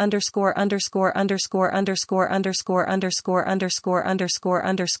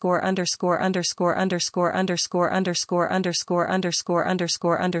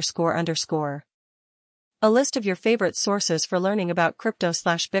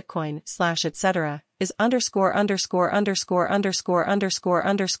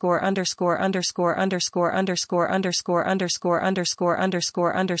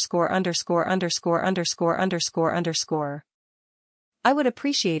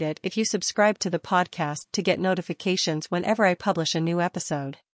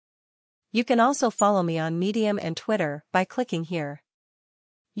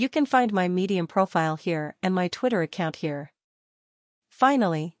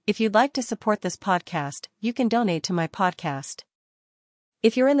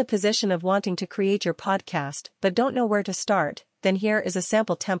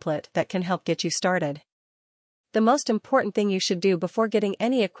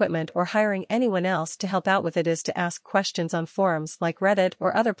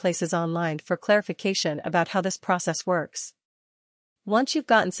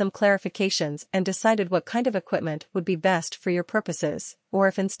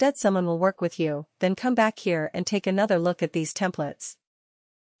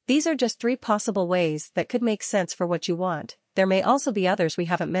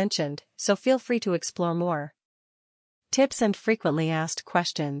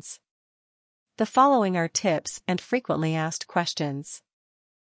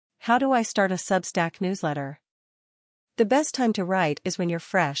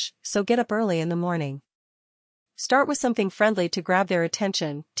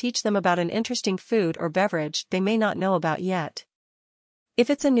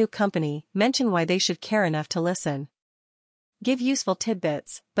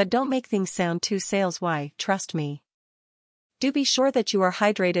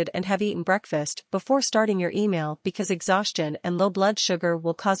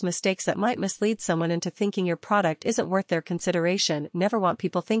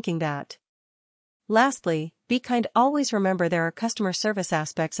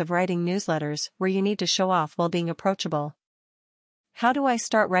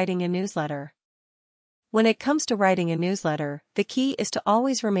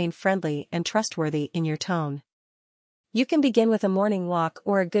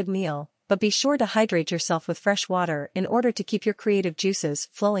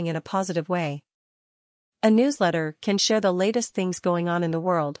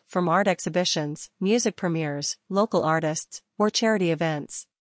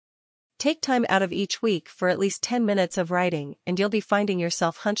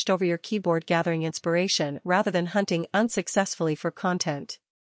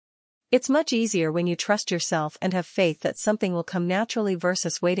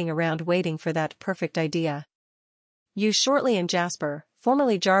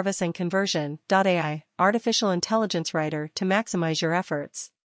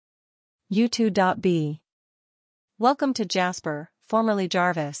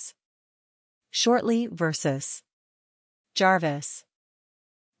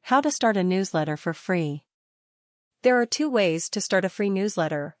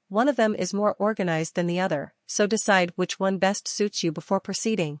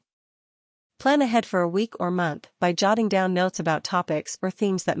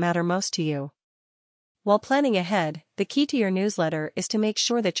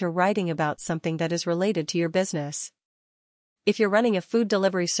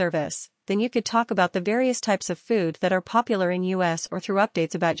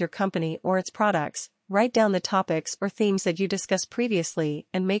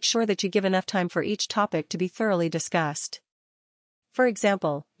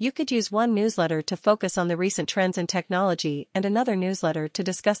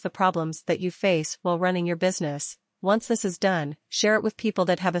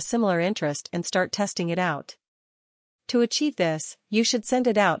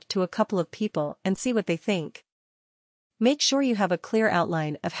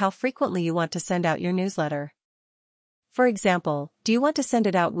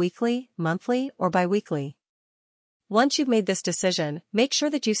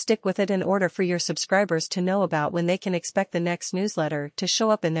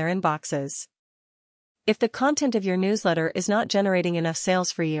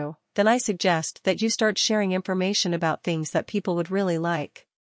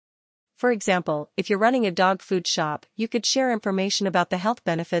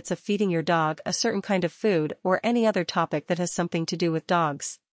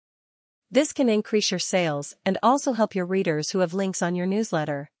 This can increase your sales and also help your readers who have links on your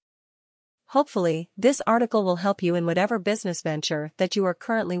newsletter. Hopefully, this article will help you in whatever business venture that you are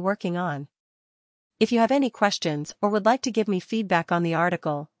currently working on. If you have any questions or would like to give me feedback on the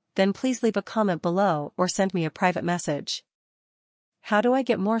article, then please leave a comment below or send me a private message. How do I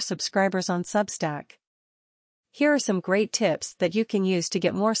get more subscribers on Substack? Here are some great tips that you can use to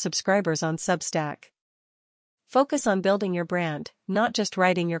get more subscribers on Substack. Focus on building your brand, not just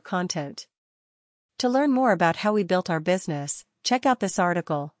writing your content. To learn more about how we built our business, check out this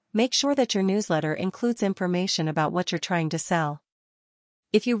article. Make sure that your newsletter includes information about what you're trying to sell.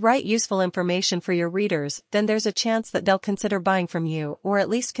 If you write useful information for your readers, then there's a chance that they'll consider buying from you or at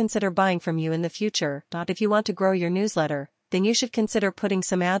least consider buying from you in the future. If you want to grow your newsletter, then you should consider putting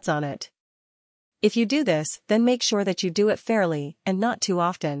some ads on it. If you do this, then make sure that you do it fairly and not too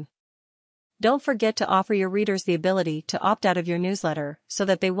often. Don't forget to offer your readers the ability to opt out of your newsletter so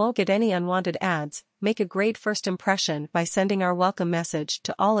that they won't get any unwanted ads. Make a great first impression by sending our welcome message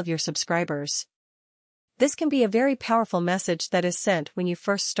to all of your subscribers. This can be a very powerful message that is sent when you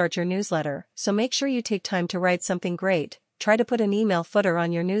first start your newsletter, so make sure you take time to write something great. Try to put an email footer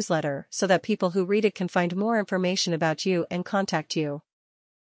on your newsletter so that people who read it can find more information about you and contact you.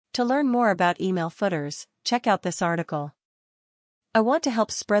 To learn more about email footers, check out this article. I want to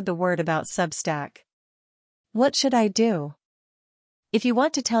help spread the word about Substack. What should I do? If you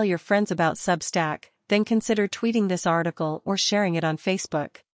want to tell your friends about Substack, then consider tweeting this article or sharing it on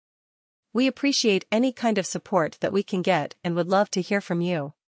Facebook. We appreciate any kind of support that we can get and would love to hear from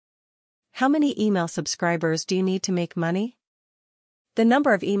you. How many email subscribers do you need to make money? The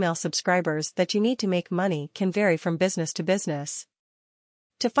number of email subscribers that you need to make money can vary from business to business.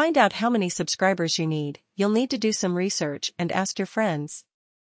 To find out how many subscribers you need, you'll need to do some research and ask your friends.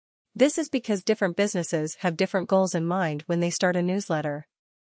 This is because different businesses have different goals in mind when they start a newsletter.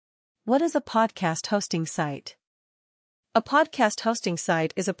 What is a podcast hosting site? A podcast hosting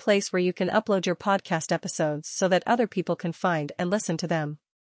site is a place where you can upload your podcast episodes so that other people can find and listen to them.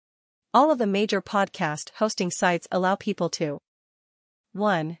 All of the major podcast hosting sites allow people to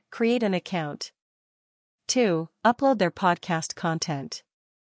 1. Create an account. 2. Upload their podcast content.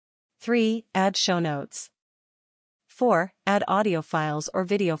 3. Add show notes. 4. Add audio files or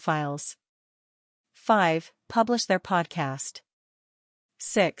video files. 5. Publish their podcast.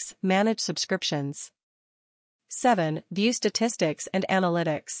 6. Manage subscriptions. 7. View statistics and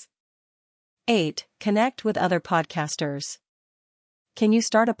analytics. 8. Connect with other podcasters. Can you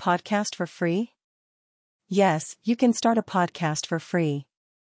start a podcast for free? Yes, you can start a podcast for free.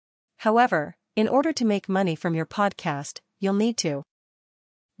 However, in order to make money from your podcast, you'll need to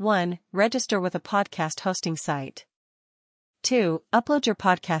 1. Register with a podcast hosting site. 2. Upload your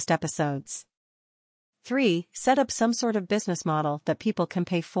podcast episodes. 3. Set up some sort of business model that people can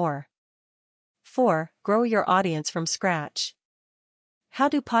pay for. 4. Grow your audience from scratch. How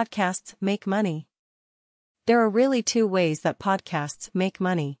do podcasts make money? There are really 2 ways that podcasts make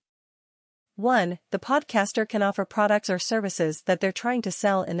money. 1. The podcaster can offer products or services that they're trying to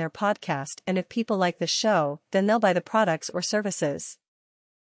sell in their podcast, and if people like the show, then they'll buy the products or services.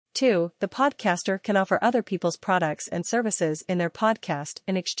 2. The podcaster can offer other people's products and services in their podcast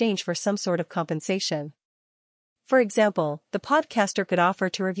in exchange for some sort of compensation. For example, the podcaster could offer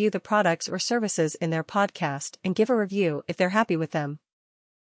to review the products or services in their podcast and give a review if they're happy with them.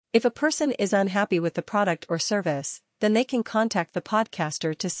 If a person is unhappy with the product or service, then they can contact the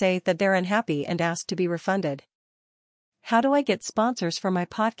podcaster to say that they're unhappy and ask to be refunded. How do I get sponsors for my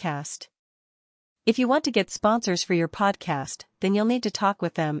podcast? If you want to get sponsors for your podcast, then you'll need to talk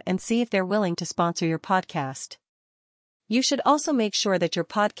with them and see if they're willing to sponsor your podcast. You should also make sure that your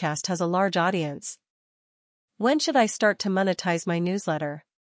podcast has a large audience. When should I start to monetize my newsletter?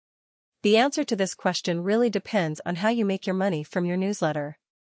 The answer to this question really depends on how you make your money from your newsletter.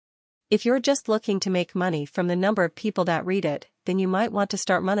 If you're just looking to make money from the number of people that read it, then you might want to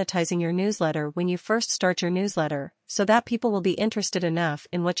start monetizing your newsletter when you first start your newsletter, so that people will be interested enough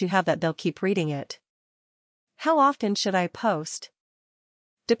in what you have that they'll keep reading it. How often should I post?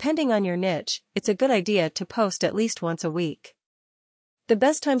 Depending on your niche, it's a good idea to post at least once a week. The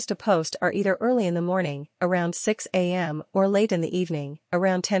best times to post are either early in the morning, around 6 a.m., or late in the evening,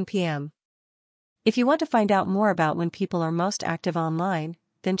 around 10 p.m. If you want to find out more about when people are most active online,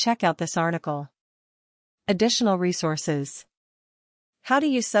 then check out this article. Additional resources. How to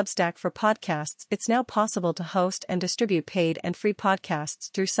use Substack for podcasts. It's now possible to host and distribute paid and free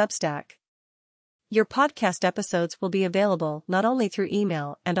podcasts through Substack. Your podcast episodes will be available not only through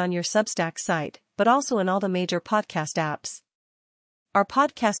email and on your Substack site, but also in all the major podcast apps. Our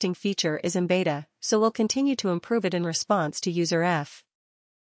podcasting feature is in beta, so we'll continue to improve it in response to user feedback.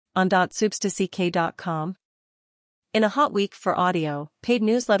 on .soupstock.com. In a hot week for audio, paid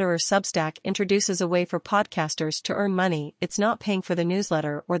newsletter or Substack introduces a way for podcasters to earn money. It's not paying for the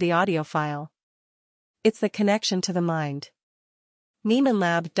newsletter or the audio file. It's the connection to the mind.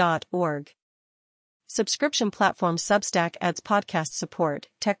 Neimanlab.org. Subscription platform Substack adds podcast support.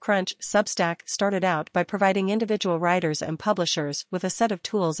 TechCrunch. Substack started out by providing individual writers and publishers with a set of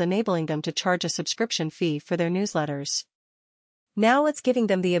tools enabling them to charge a subscription fee for their newsletters. Now it's giving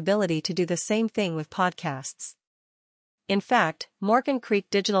them the ability to do the same thing with podcasts. In fact, Morgan Creek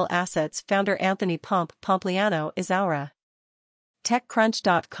Digital Assets founder Anthony Pompliano is Aura.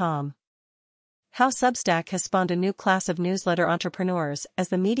 TechCrunch.com. How Substack has spawned a new class of newsletter entrepreneurs. As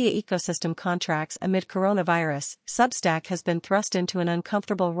the media ecosystem contracts amid coronavirus, Substack has been thrust into an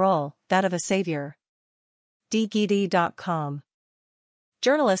uncomfortable role, that of a savior. DGD.com.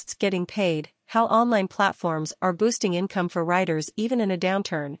 Journalists getting paid. How online platforms are boosting income for writers even in a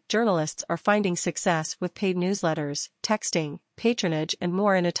downturn. Journalists are finding success with paid newsletters, texting, patronage, and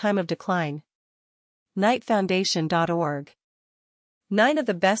more in a time of decline. KnightFoundation.org. 9 of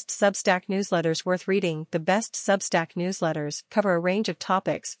the best Substack newsletters worth reading. The best Substack newsletters cover a range of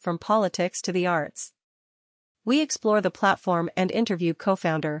topics from politics to the arts. We explore the platform and interview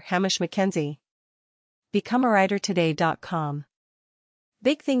co-founder Hamish McKenzie. BecomeAWriterToday.com.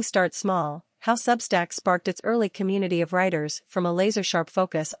 Big things start small. How Substack sparked its early community of writers from a laser-sharp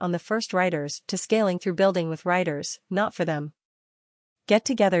focus on the first writers to scaling through building with writers, not for them.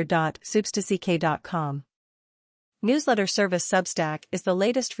 GetTogether.soupstock.com. Newsletter service Substack is the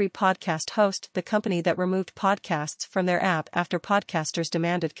latest free podcast host, the company that removed podcasts from their app after podcasters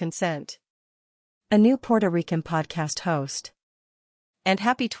demanded consent. A new Puerto Rican podcast host. And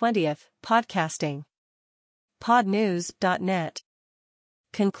happy 20th, podcasting. Podnews.net.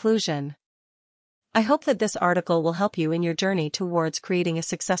 Conclusion. I hope that this article will help you in your journey towards creating a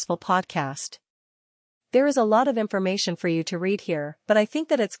successful podcast. There is a lot of information for you to read here, but I think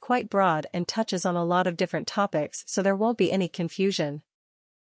that it's quite broad and touches on a lot of different topics, so there won't be any confusion.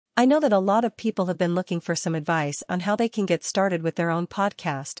 I know that a lot of people have been looking for some advice on how they can get started with their own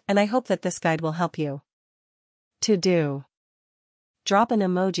podcast, and I hope that this guide will help you. To do. Drop an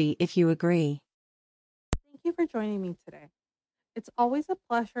emoji if you agree. Thank you for joining me today. It's always a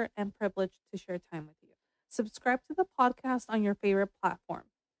pleasure and privilege to share time with you. Subscribe to the podcast on your favorite platform.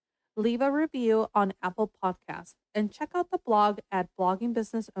 Leave a review on Apple Podcasts and check out the blog at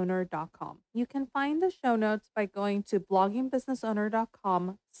bloggingbusinessowner.com. You can find the show notes by going to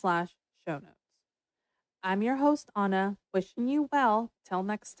bloggingbusinessowner.com/show notes. I'm your host, Anna, wishing you well till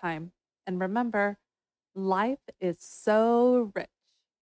next time. And remember, life is so rich.